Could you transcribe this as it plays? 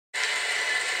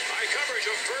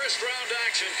Coverage of first-round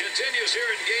action continues here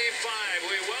in Game 5.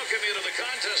 We welcome you to the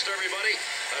contest, everybody.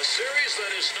 A series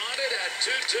that is knotted at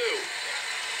 2-2.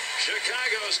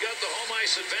 Chicago's got the home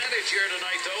ice advantage here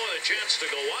tonight, though, and a chance to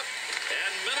go up.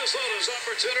 And Minnesota's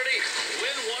opportunity,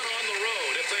 win one on the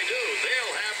road. If they do,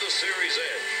 they'll have the series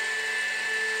edge.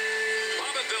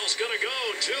 Pominville's going to go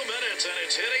 2 minutes, and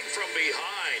it's hitting from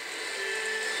behind.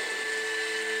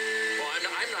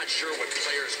 I'm not sure what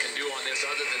players can do on this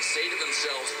other than say to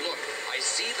themselves, look, I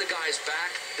see the guy's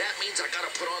back. That means I got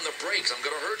to put on the brakes. I'm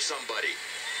going to hurt somebody.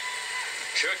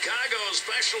 Chicago's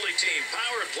specialty team,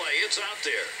 power play, it's out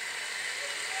there.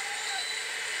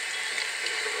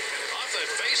 Off that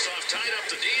faceoff, tied up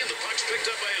the D, and the puck's picked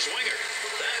up by his winger.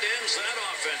 That ends that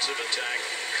offensive attack.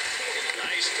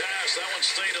 Nice pass. That one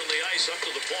stayed on the ice up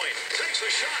to the point. Takes a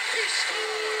shot. He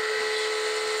scores!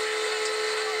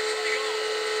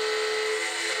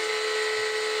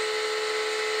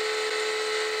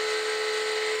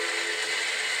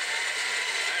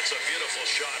 A beautiful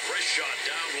shot, wrist shot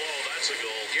down low. That's a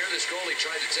goal. Here this goalie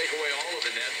tried to take away all of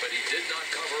the net, but he did not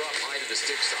cover up high to the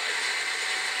stick side.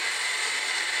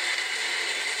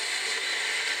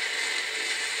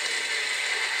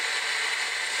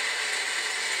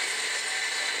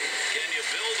 Can you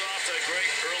build off that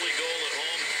great early goal at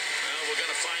home? Well, we're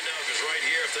going to find out, because right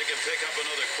here, if they can pick up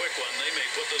another quick one, they may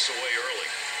put this away early.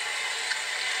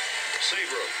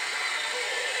 Seabrook.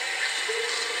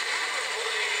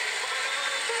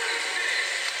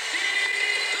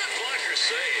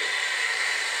 Save.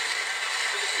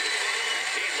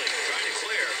 Heatley trying to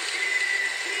clear.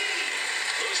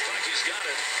 Loose puck, he's got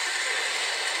it.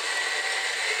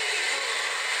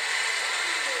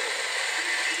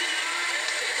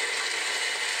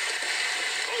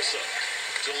 Hossa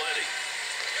to Letty.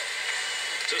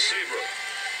 To Seabrook.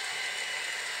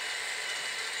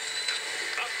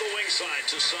 Up the wing side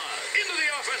to Saad. Into the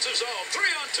offensive zone.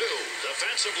 3-on-2.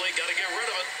 Defensively, got to get rid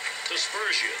of it. To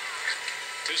Spurgeon.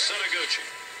 To Setaguchi.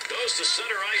 Goes to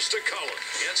center ice to Cullen.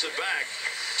 Gets it back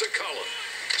to Cullen.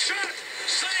 Shot!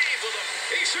 Save with him.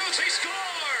 He shoots. He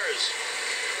scores!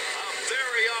 A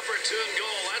very opportune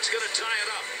goal. That's going to tie it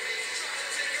up.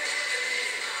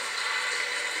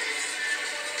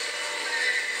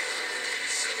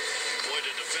 Boy,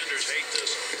 the defenders hate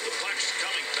this. The puck's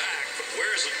coming back, but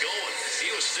where's it going? He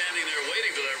was standing there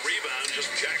waiting for that rebound. Just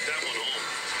jacked that one home.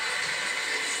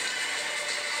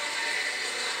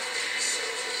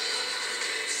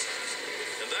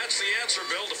 That's the answer,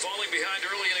 Bill, to falling behind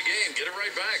early in a game. Get it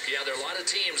right back. Yeah, there are a lot of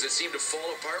teams that seem to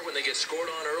fall apart when they get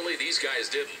scored on early. These guys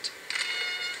didn't.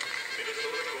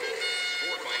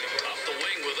 Up the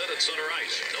wing with it at center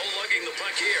ice. No lugging the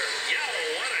puck here. Yo,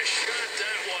 what a shot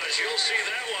that was. You'll see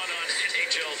that one on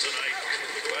NHL tonight.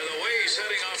 By the way he's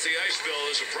heading off the ice, Bill,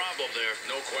 there's a problem there.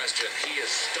 No question. He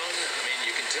is stunned. I mean,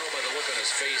 you can tell by the look on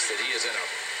his face that he is in a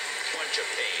bunch of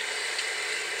pain.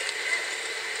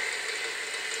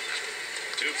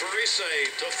 To Parise,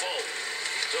 to Folk,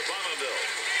 to Pominville.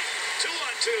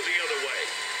 2-on-2 the other way.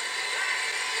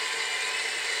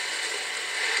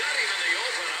 Got him in the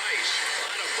open ice. A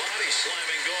lot of body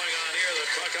slamming going on here. The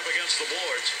puck up against the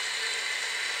boards.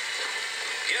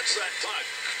 Gets that puck.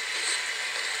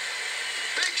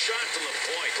 Big shot from the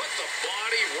point. Put the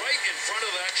body right in front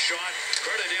of that shot.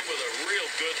 Credit him with a real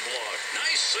good block.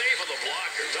 Nice save of the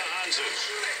blocker. To Hanzus.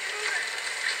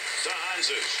 To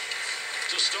Hanzus.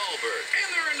 To Stallberg, and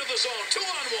they're into the zone,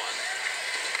 2-on-1.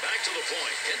 Back to the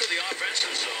point, into the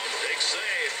offensive zone, big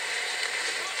save.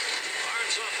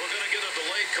 Arms up, we're going to get a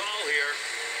delayed call here.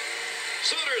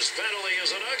 Suter's penalty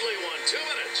is an ugly one, 2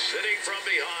 minutes, sitting from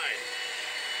behind.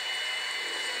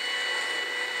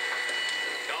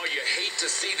 Oh, you hate to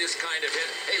see this kind of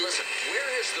hit. Hey, listen, where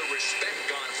has the respect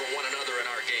gone for one another in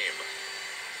our game?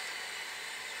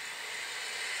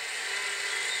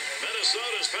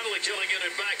 Minnesota's penalty killing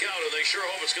unit back out, and they sure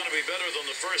hope it's going to be better than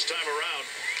the first time around.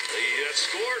 They had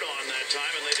scored on that time,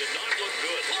 and they did not look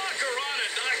good. Blocker on it,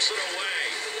 knocks it away.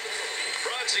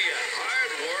 Brazia,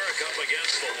 hard work up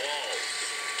against the wall.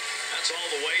 That's all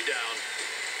the way down.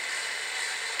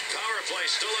 Power play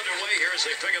still underway here as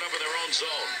they pick it up in their own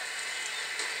zone.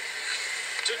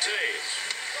 To Taves.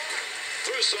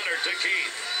 Through center to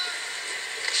Keith.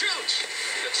 Shoots.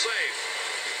 Good save.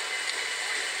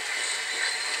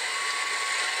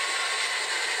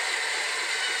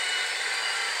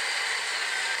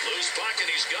 Loose puck, and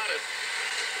he's got it.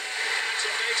 It's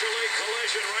a major league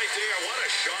collision right there. What a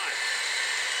shot.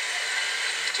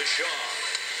 To Shaw.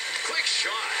 Quick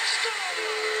shot. Stop!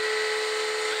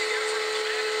 Big effort on the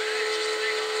man advantage is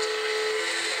paying off tonight.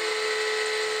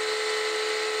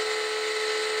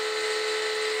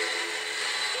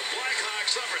 The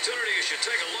Blackhawks up opportunity, you should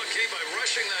take a look. By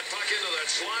rushing that puck into that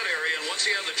slot area, and once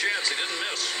he had the chance, he didn't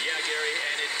miss. Yeah, Gary,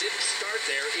 and it didn't start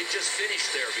there. It just finished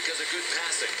there because of good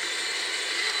passing.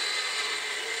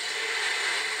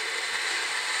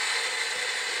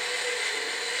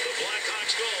 The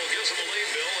Blackhawks goal gives them a lead,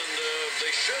 Bill, and they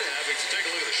should have if you take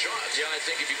a look at the shots. Yeah, I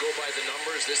think if you go by the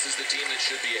numbers, this is the team that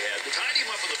should be ahead. Tied him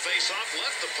up in the face-off,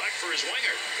 left the puck for his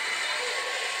winger.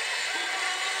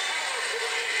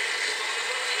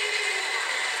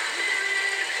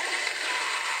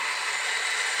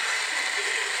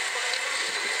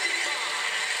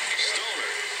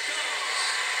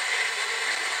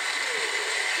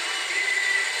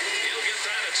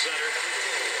 Center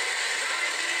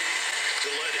to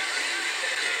Letty.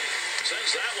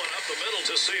 Sends that one up the middle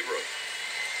to Seabrook.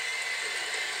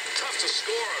 Tough to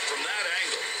score from that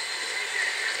angle.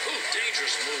 Ooh,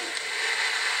 dangerous move.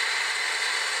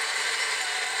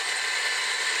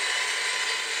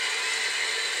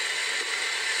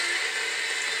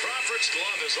 Crawford's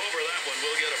glove is over that one.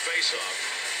 We'll get a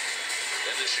face-off.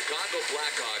 And the Chicago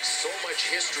Blackhawks, so much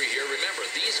history here. Remember,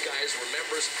 these guys were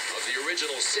members of the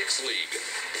original Six League.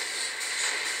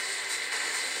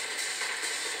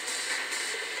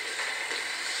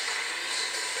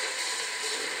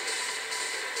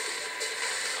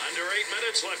 Under 8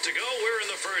 minutes left to go. We're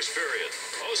in the first period.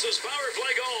 Osa's power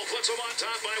play goal puts them on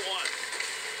top by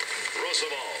 1.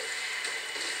 Roosevelt.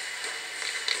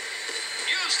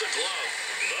 Use the glove.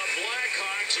 The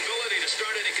Blackhawks' ability to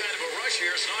start any kind of a rush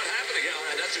here is not happening.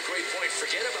 Yeah, and that's a great point.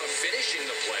 Forget about finishing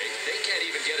the play. They can't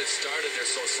even get it started. They're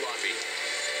so sloppy.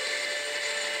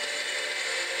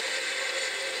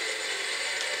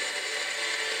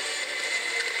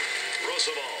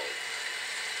 Roosevelt.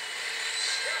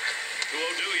 To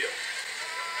Oduya.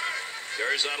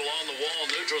 Carries that along the wall,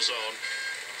 neutral zone.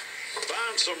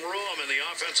 Found some room in the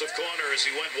offensive corner as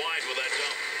he went wide with that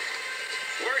dump.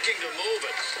 Working to move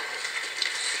it.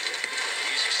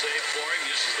 Easy save for him,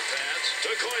 uses the pads.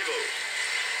 To Koivu.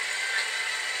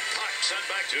 Puck sent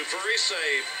back to Parise.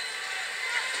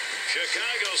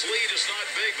 Chicago's lead is not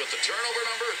big, but the turnover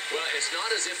number? Well, it's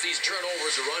not as if these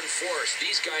turnovers are unforced.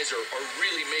 These guys are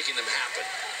really making them happen.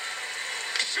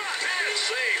 Shot and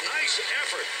save. Nice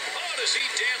effort. Oh, does he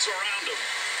dance around him?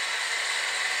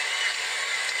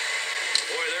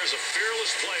 Boy, there's a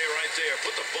fearless play right there.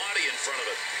 Put the body in front of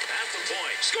it. At the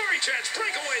point. Scoring chance.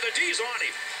 Breakaway. The D's on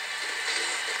him.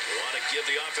 You want to give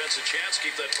the offense a chance.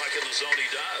 Keep that puck in the zone. He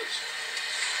does.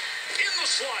 In the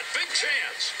slot. Big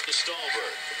chance. To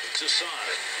Stallberg. To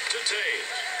Sonic. To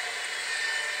Taves.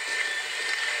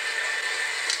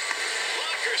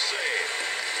 Blocker save.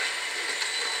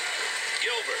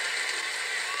 Gilbert.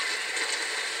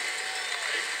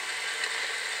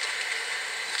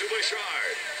 To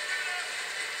Bouchard.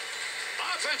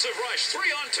 Offensive rush,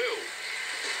 3-on-2.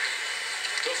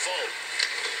 To Folk.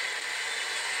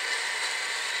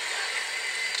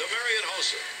 To Marian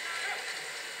Hossa.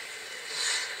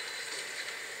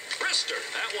 Brister.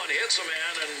 That one hits a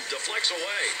man and deflects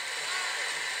away.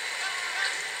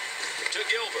 To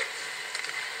Gilbert.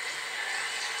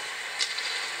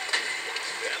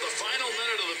 And the final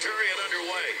minute of the period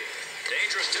underway.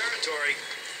 Dangerous territory.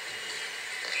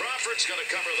 Crawford's going to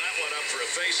cover that one up for a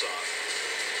face-off.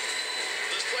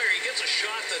 This player, he gets a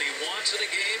shot that he wants in a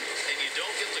game, and you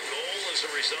don't get the goal as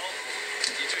a result.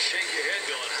 You just shake your head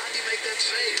going, how do you make that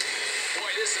save?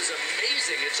 Boy, this is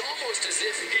amazing. It's almost as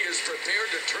if he is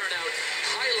prepared to turn out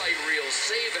highlight reels,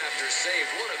 save after save.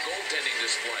 What a goaltending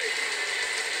display.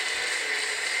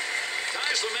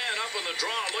 Ties the man up in the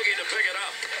draw, looking to pick it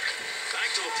up. Back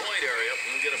to the point area.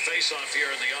 We'll get a face-off here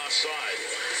in the offside.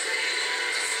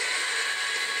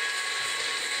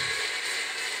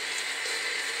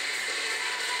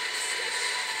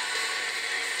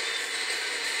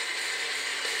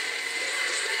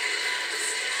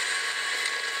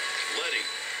 Letty.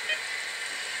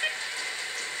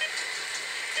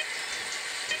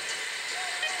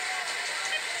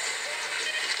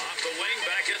 Off the wing,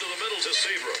 back into the middle to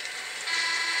Seabrook.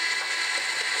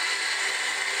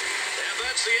 And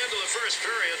that's the end of the first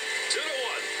period. 2-1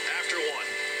 after 1.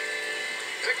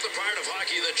 Pick the part of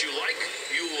hockey that you like.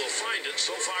 You will find it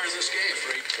so far in this game.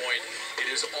 Great point.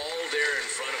 It is all there in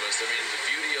front of us. I mean, the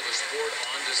beauty of the sport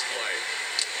on display.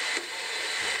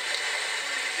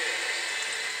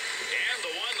 And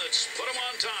the one that's put them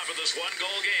on top of this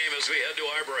one-goal game as we head to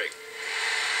our break.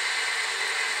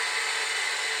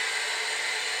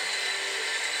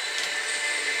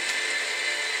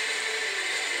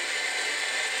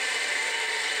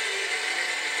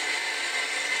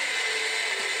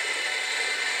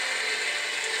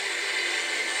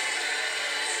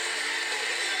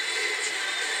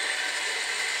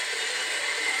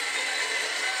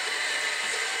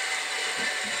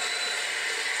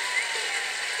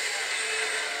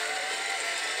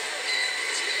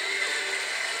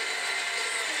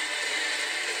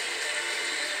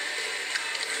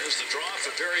 draw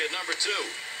for period number 2.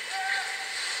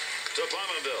 To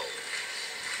Pominville.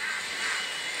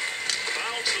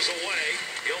 Bounces away.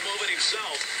 He'll move it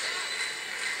himself.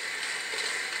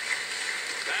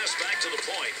 Pass back to the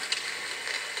point.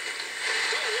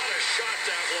 Oh, what a shot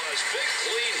that was. Big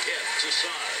clean hit to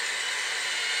Saad.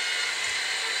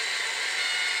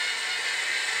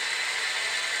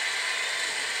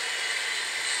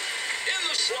 In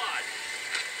the slot.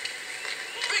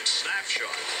 Big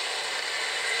snapshot.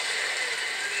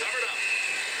 Covered up.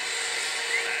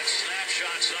 That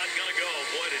snapshot's not going to go.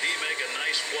 Boy, did he make a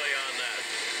nice play on that.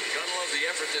 Gotta love the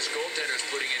effort this goaltender's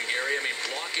putting in, Gary. I mean,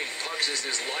 blocking pucks is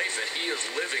his life, and he is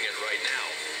living it right now.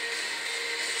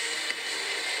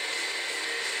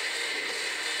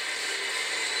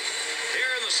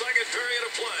 Here in the second period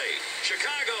of play,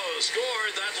 Chicago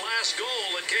scored that last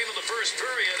goal that came in the first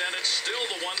period, and it's still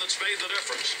the one that's made the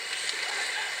difference.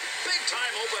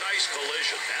 Big-time open ice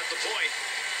collision at the point.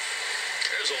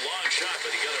 There's a long shot,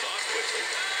 but he got it off quickly.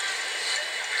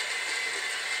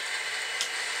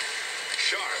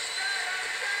 Sharp.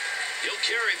 He'll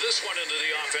carry this one into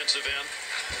the offensive end.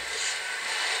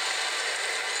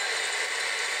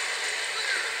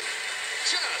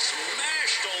 Just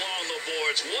mashed along the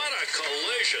boards. What a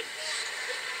collision.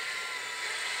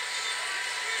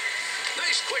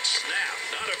 Nice quick snap.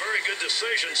 Not a very good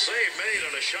decision. Save made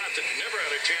on a shot that never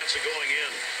had a chance of going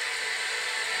in.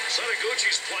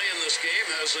 Sadaguchi's play in this game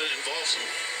has involved some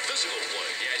physical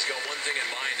play. Yeah, he's got one thing in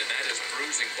mind, and that is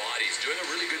bruising bodies. Doing a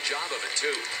really good job of it,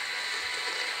 too.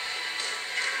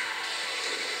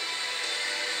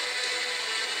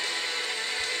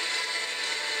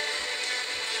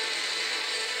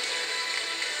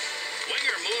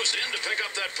 Winger moves in to pick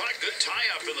up that puck. Good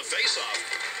tie-up in the face-off.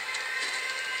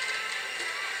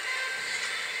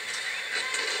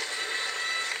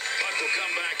 Puck will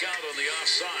come back out on the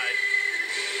offside.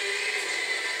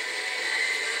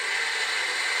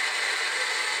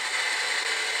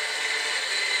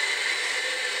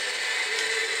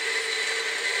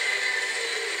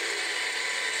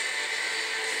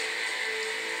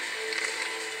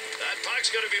 That puck's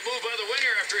going to be moved by the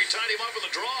winger after he tied him up in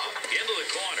the draw. Into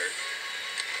the corner.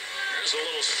 There's a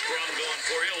little scrum going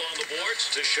for you along the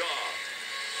boards to Shaw.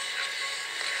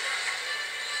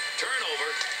 Turnover.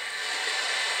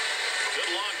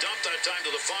 Good long dump that time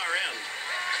to the far end.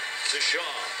 To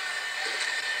Shaw.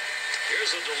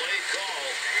 Here's a delayed call.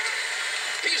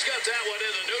 He's got that one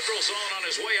in the neutral zone on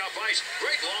his way up ice.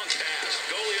 Great long pass.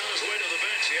 Goalie on his way to the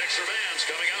bench. The extra man's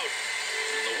coming out.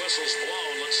 And the whistle's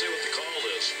blown. Let's see what the call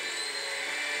is.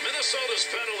 Minnesota's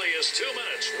penalty is 2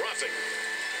 minutes. Roughing.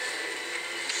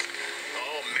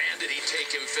 Oh, man, did he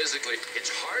take him physically. It's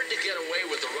hard to get away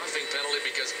with the roughing penalty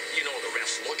because, you know, the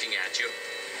ref's looking at you.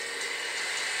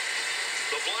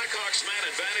 The Blackhawks' man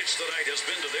advantage tonight has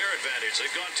been to their advantage.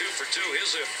 They've gone 2 for 2.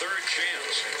 Here's their third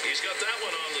chance. He's got that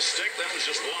one on the stick. That was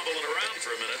just wobbling around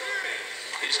for a minute.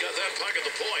 He's got that puck at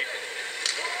the point.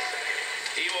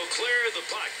 He will clear the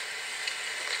puck.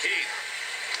 Keith.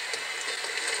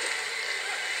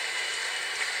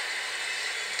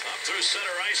 Up through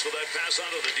center ice with that pass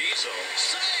out of the D zone.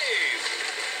 Save!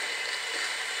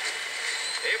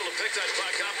 Able to pick that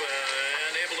puck up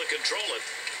and able to control it.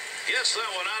 Gets that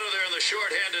one out of there in the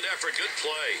short-handed effort. Good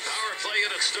play. Power play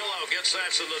in it still out. Gets that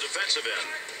in the defensive end.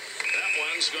 That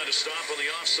one's going to stop on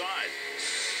the offside.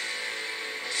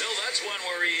 Bill, that's one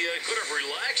where he could have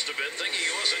relaxed a bit, thinking he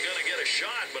wasn't going to get a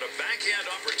shot, but a backhand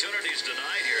opportunity's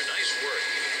denied here. Nice work.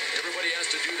 Everybody has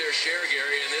to do their share,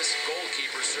 Gary, and this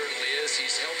goalkeeper certainly is.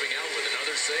 He's helping out with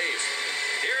another save.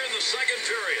 Here in the second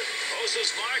period,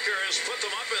 Osa's marker has put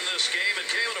them up in this game. It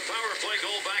came on a power play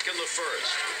goal back in the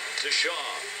first. To Shaw.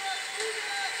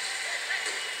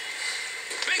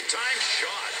 Big-time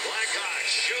shot. Blackhawks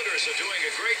shooters are doing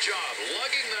a great job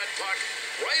lugging that puck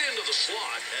right into the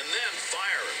slot and then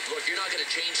firing. Look, you're not going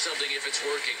to change something if it's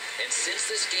working. And since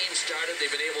this game started, they've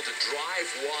been able to drive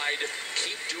wide,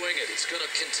 keep doing it. It's going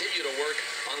to continue to work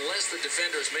unless the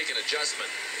defenders make an adjustment.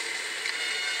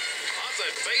 Off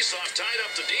that face-off, tied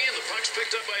up to D, and the puck's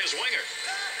picked up by his winger.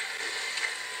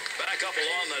 Back up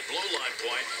along that blue line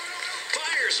point.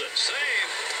 Fires it. Save.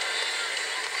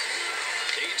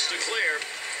 Needs to clear.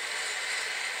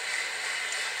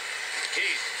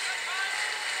 Keith.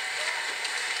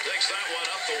 Takes that one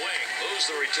up the wing. Moves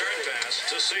the return pass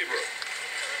to Seabrook.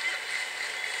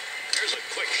 There's a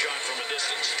quick shot from a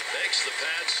distance. Makes the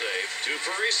pad save. 2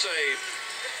 for a save.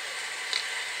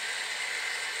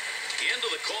 Into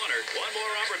the corner. One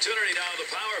more opportunity now in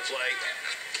the power play.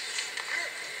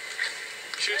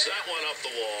 Shoots that one up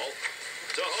the wall.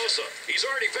 To Hossa. He's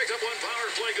already picked up one power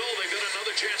play goal. They've got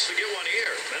another chance to get one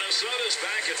here. Minnesota's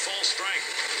back at full strength.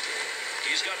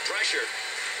 He's got pressure.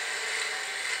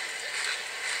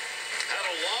 Had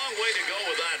a long way to go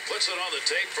with that. Puts it on the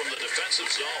tape from the defensive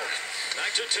zone.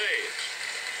 Back to Taves.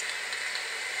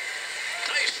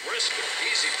 Nice wrister.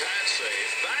 Easy pad save.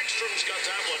 Backstrom's got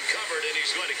that one covered, and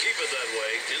he's going to keep it that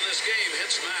way. In this game,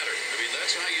 hits matter. I mean,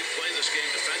 that's how you play this game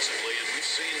defensively, and we've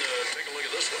seen, take a look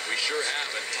at this one. We sure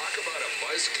have. And talk about a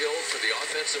buzzkill for the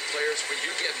offensive players. When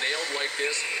you get nailed like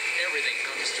this, everything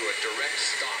comes to a direct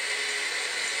stop.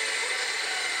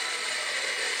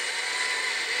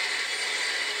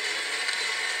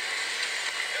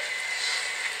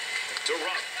 To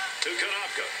Rupp. To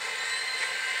Konopka.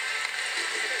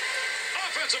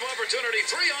 Offensive opportunity,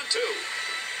 3-on-2.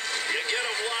 You get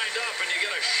them lined up and you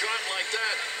get a shot like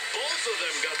that. Both of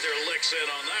them got their licks in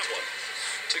on that one.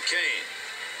 To Kane.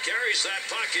 Carries that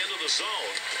puck into the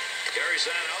zone. Carries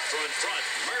that out front.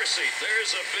 Mercy.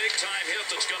 There's a big-time hit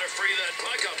that's going to free that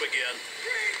puck up again.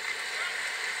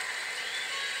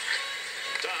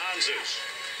 To Hanzus.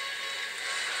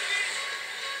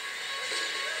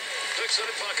 Picks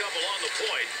that puck up along the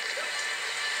point.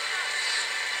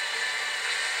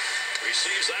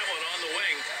 Receives that one on the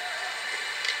wing.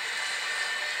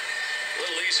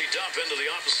 Little easy dump into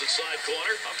the opposite side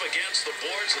corner. Up against the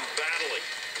boards and battling.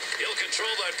 He'll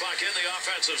control that puck in the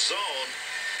offensive zone.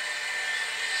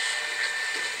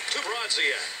 To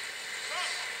Brodziak.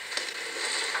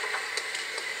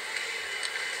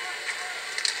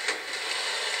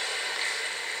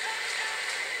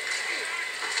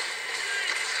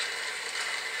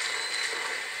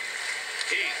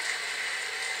 Heath.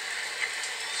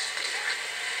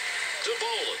 To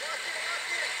Bolin.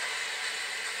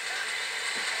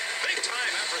 Big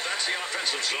time effort. That's the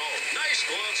offensive zone. Nice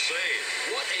glove save.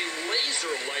 What a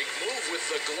laser-like move with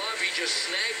the glove. He just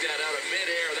snagged that out of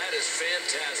midair. That is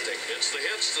fantastic. It's the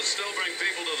hits that still bring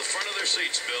people to the front of their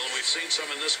seats, Bill. We've seen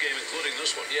some in this game, including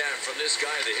this one. Yeah, and from this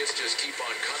guy, the hits just keep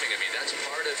on coming. I mean, that's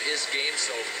part of his game,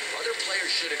 so other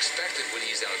players should expect it when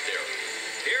he's out there.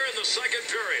 Here in the second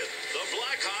period, the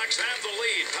Blackhawks have the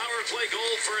lead. Power play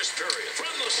goal first period. From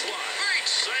the slot. Great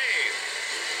save.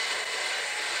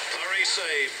 Hurry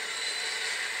save.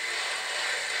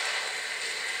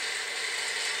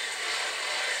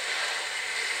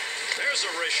 There's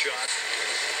a wrist shot.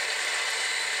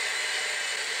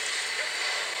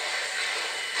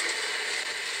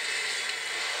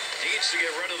 Needs to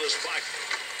get rid of this puck.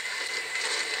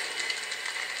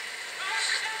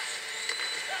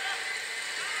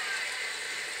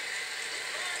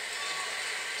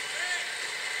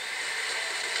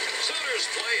 Suter's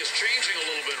play is changing a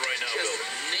little bit right now, Just Bill.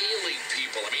 nailing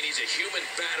people. I mean, he's a human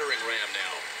battering ram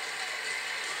now.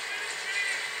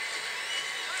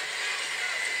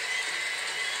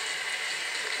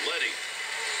 Leddy.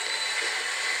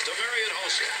 To Marian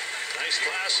Hossa. Nice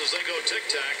pass as they go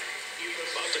tic-tac.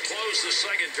 About to close the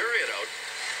second period out.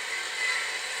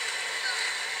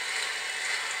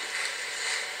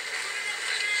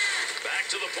 Back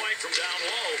to the point from down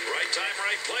low. Right time,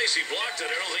 right place. He blocked it.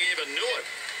 I don't think he even knew it.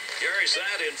 Carries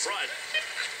that in front.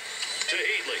 To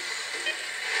Heatley. Big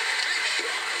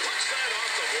shot. Puts that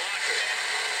off the blocker.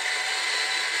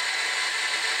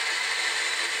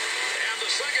 And the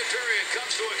second period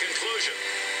comes to a conclusion.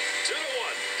 2-1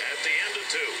 at the end of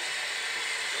 2.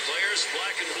 Players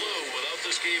black and blue, without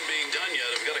this game being done yet,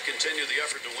 have got to continue the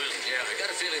effort to win. Yeah, I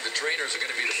got a feeling the trainers are going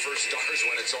to be the first stars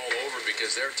when it's all over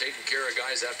because they're taking care of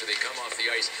guys after they come off the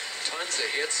ice. Tons of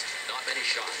hits, not many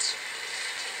shots.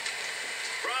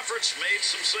 Crawford's made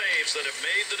some saves that have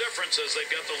made the difference as they've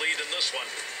got the lead in this one.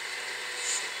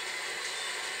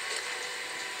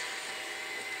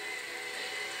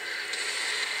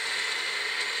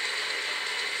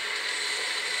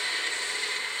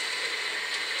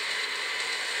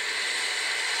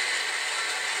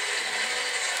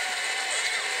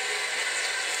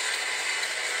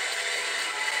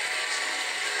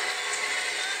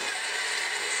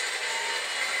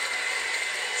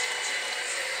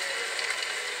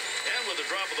 With the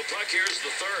drop of the puck, here's the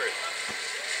third.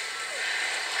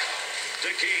 To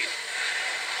Keith.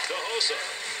 To Hossa.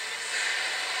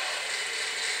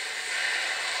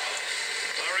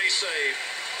 Hurry save.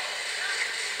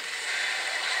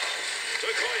 To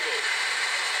Koivu.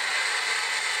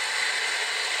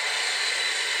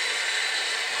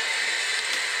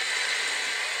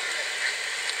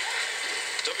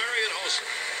 To Marian Hossa.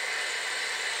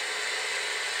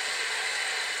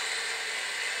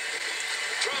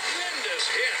 Tremendous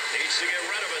hit. Needs to get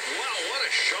rid of it. Wow, what a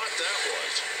shot that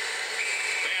was.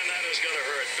 Man, that is going to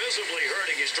hurt. Visibly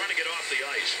hurting. He's trying to get off the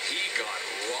ice. He got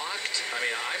rocked. I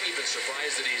mean, I'm even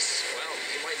surprised that he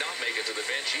might not make it to the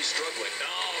bench. He's struggling.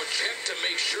 No, check to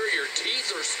make sure your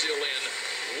teeth are still in.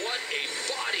 What a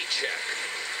body check.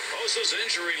 Bosa's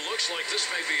injury looks like this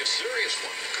may be a serious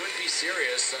one. Could be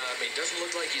serious. Doesn't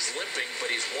look like he's limping, but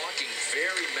he's walking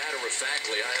very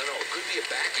matter-of-factly. I don't know. It could be a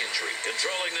back injury.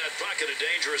 Controlling that puck in a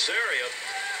dangerous area.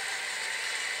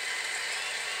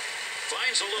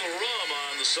 Finds a little room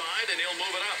on the side, and he'll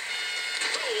move it up.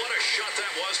 Oh, what a shot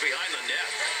that was behind the net.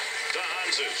 To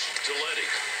Hanzus, to Leddy,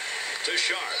 to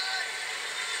Sharp.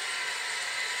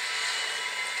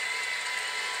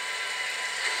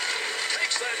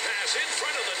 Takes that pass in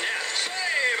front of the net.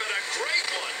 Save, and a great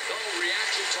one. Oh,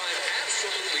 reaction time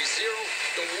absolutely zero.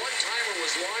 The one-timer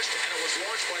was launched, and it was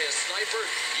launched by a sniper.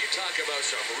 You talk about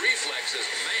some reflexes.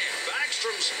 Man,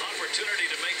 Backstrom's opportunity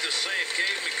to make the save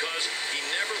came because he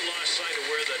never lost sight of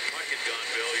where that puck had gone,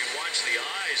 Bill. You watch the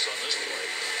eyes on this play.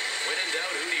 when in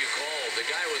doubt, who do you call? The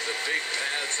guy with the big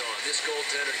pads on. This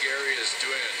goaltender, Gary, is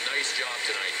doing a nice job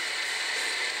tonight.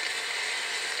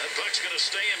 That puck's going to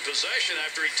stay in possession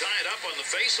after he tied up on the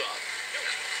faceoff.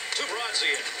 To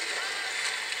Brodzian.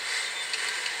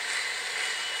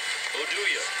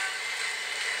 Oduya.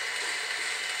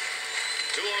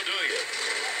 To Oduya.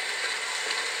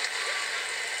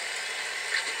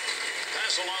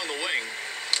 Pass along the wing.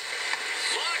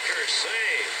 Blocker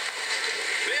save.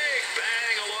 Big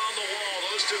bang along the wall.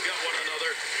 Those two got one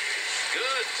another.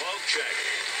 Good poke check.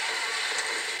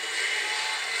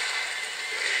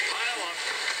 Pile up.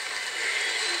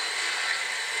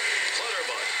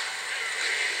 Clutterbuck.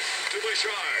 To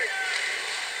Bouchard.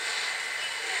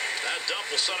 That dump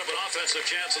will set up an offensive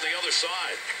chance on the other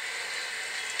side.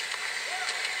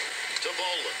 To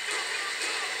Bolin.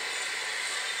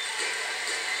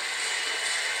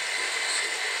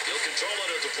 He'll control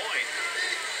it at the point.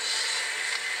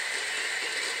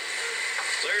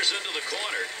 Clears into the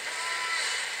corner.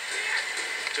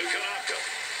 To Konopka.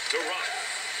 To Ruck.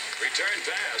 Return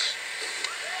pass.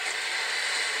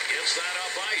 Gets that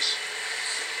up ice.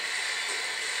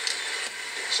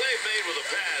 Save made with a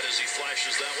pad as he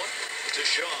flashes that one. To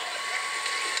Shaw.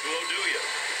 To Oduya.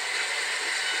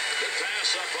 Good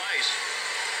pass up ice.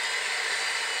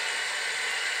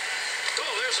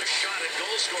 Oh, there's a shot at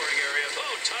goal scoring area.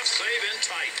 Oh, tough save in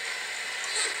tight.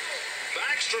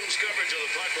 Backstrom's coverage of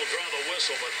the puck will draw the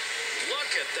whistle, but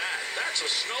look at that. That's a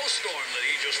snowstorm that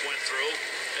he just went through,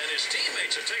 and his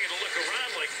teammates are taking a look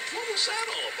around like, what was that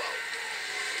all about?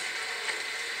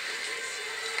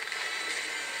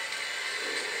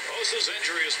 Bosa's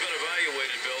injury has been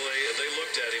evaluated, Bill. They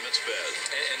looked at him. It's bad.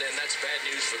 And that's bad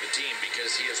news for the team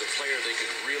because he is a player they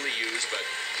could really use, but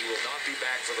he will not be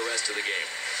back for the rest of the game.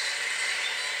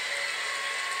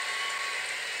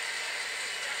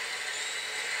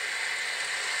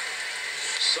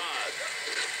 Saad.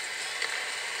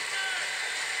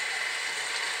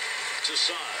 To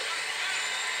Saad.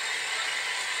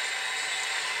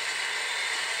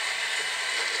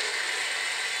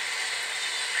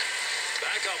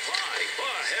 Back up high. Oh,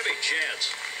 a heavy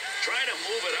chance. Trying to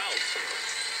move it out.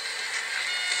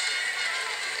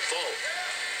 Full.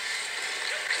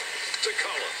 To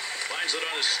Cullen. Finds it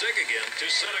on his stick again. To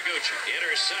Setaguchi.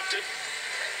 Intercepted.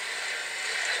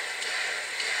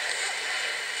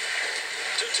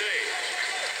 To Taves.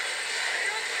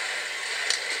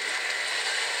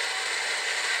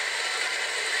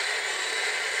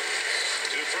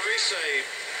 To Parise.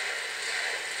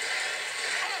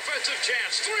 Offensive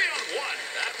chance, 3-on-1.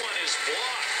 That one is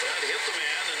blocked. That hit the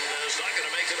man and is not going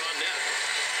to make it on net.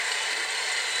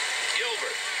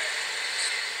 Gilbert.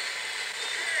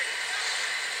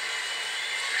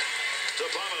 To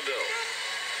Pominville.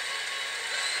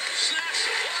 Snaps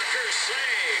it. Blocker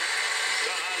save.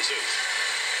 To Hanzus.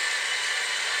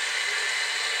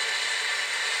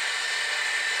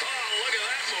 Oh, look at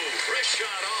that move. Wrist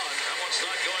shot on. That one's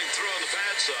not going through on the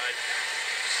pad side.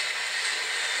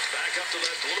 Back up to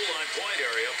that blue line point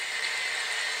area.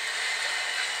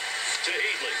 To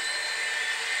Heatley.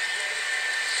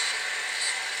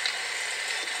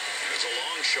 There's a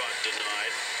long shot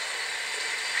denied.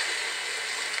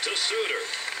 To Suter.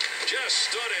 Just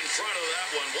stood in front of that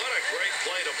one. What a great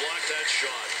play to block that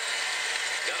shot.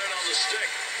 Got it on the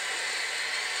stick.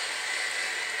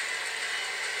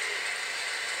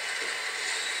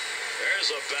 There's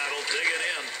a battle digging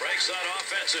in. Breaks that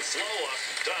offensive flow up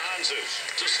to Hanzus.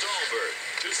 To Stolberg.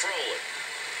 To Frolik.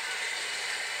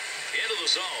 Into the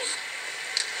zone.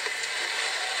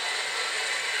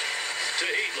 To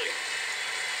Heatley.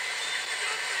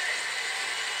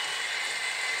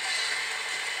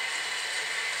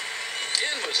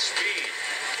 In with speed.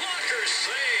 Blocker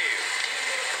save.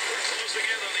 We're closing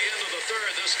in on the end of the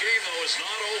third. This game, though, is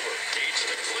not over. Needs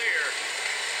to clear.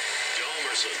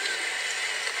 Jalmerson.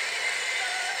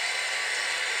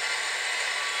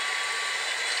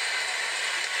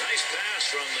 pass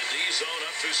from the D zone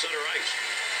up through center ice.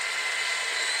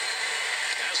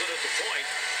 Has it at the point.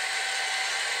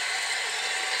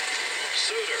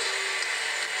 Suter.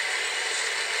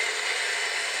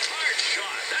 Hard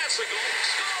shot. That's a goal.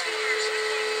 Scores.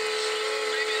 That one's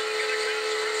maybe not going to count.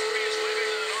 The referee is waving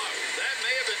that off. That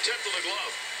may have been tipped to the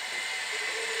glove.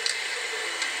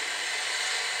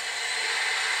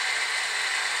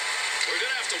 We're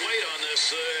going to have to wait on this.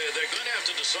 They're going to have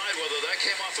to decide whether that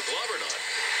came off the glove or not.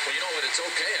 Well, you know what? It's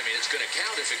okay. I mean, it's going to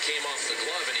count if it came off the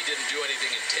glove and he didn't do anything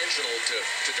intentional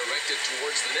to direct it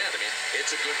towards the net. I mean,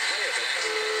 it's a good play if it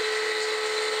accidentally grazed off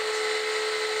the glove.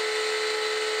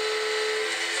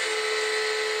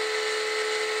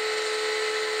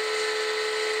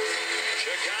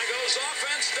 Chicago's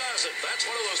offense does it. That's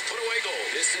one of those put-away goals.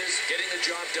 This is getting the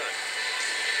job done.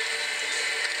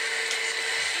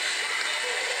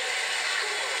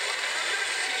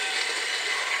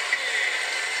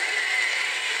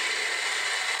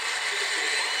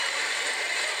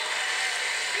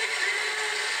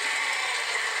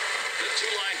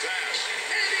 Two-line pass.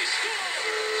 And he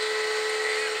scores!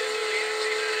 And into the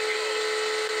empty net it goes.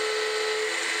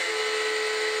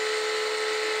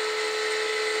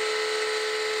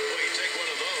 Well, you take one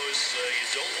of those, you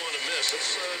don't want to miss.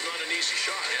 It's not an easy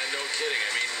shot. Yeah, no kidding.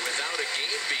 I mean, without a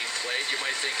game being played, you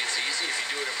might think it's easy if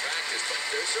you do it in practice, but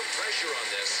there's some pressure on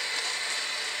this.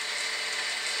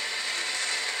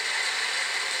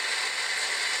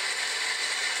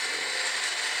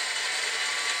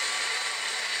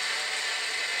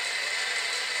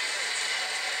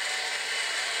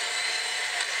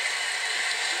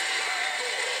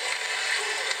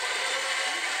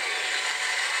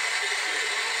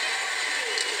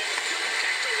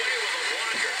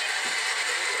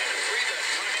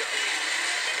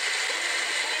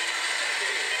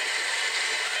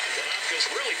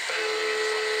 Really battling in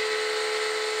front.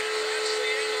 And that's the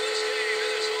end of this game.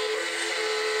 It is over. The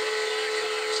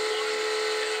Blackhawks won,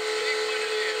 and a big win it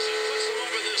is. It puts them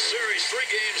up in this series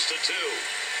 3-2.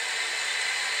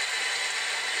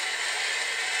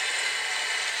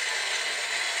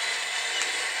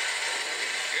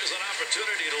 Here's an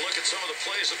opportunity to look at some of the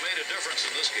plays that made a difference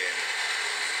in this game.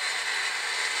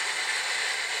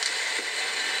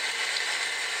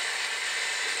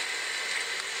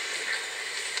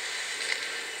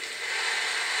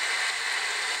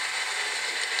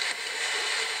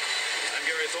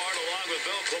 Along with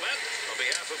Bill Clement on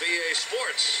behalf of EA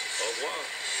Sports. Au revoir.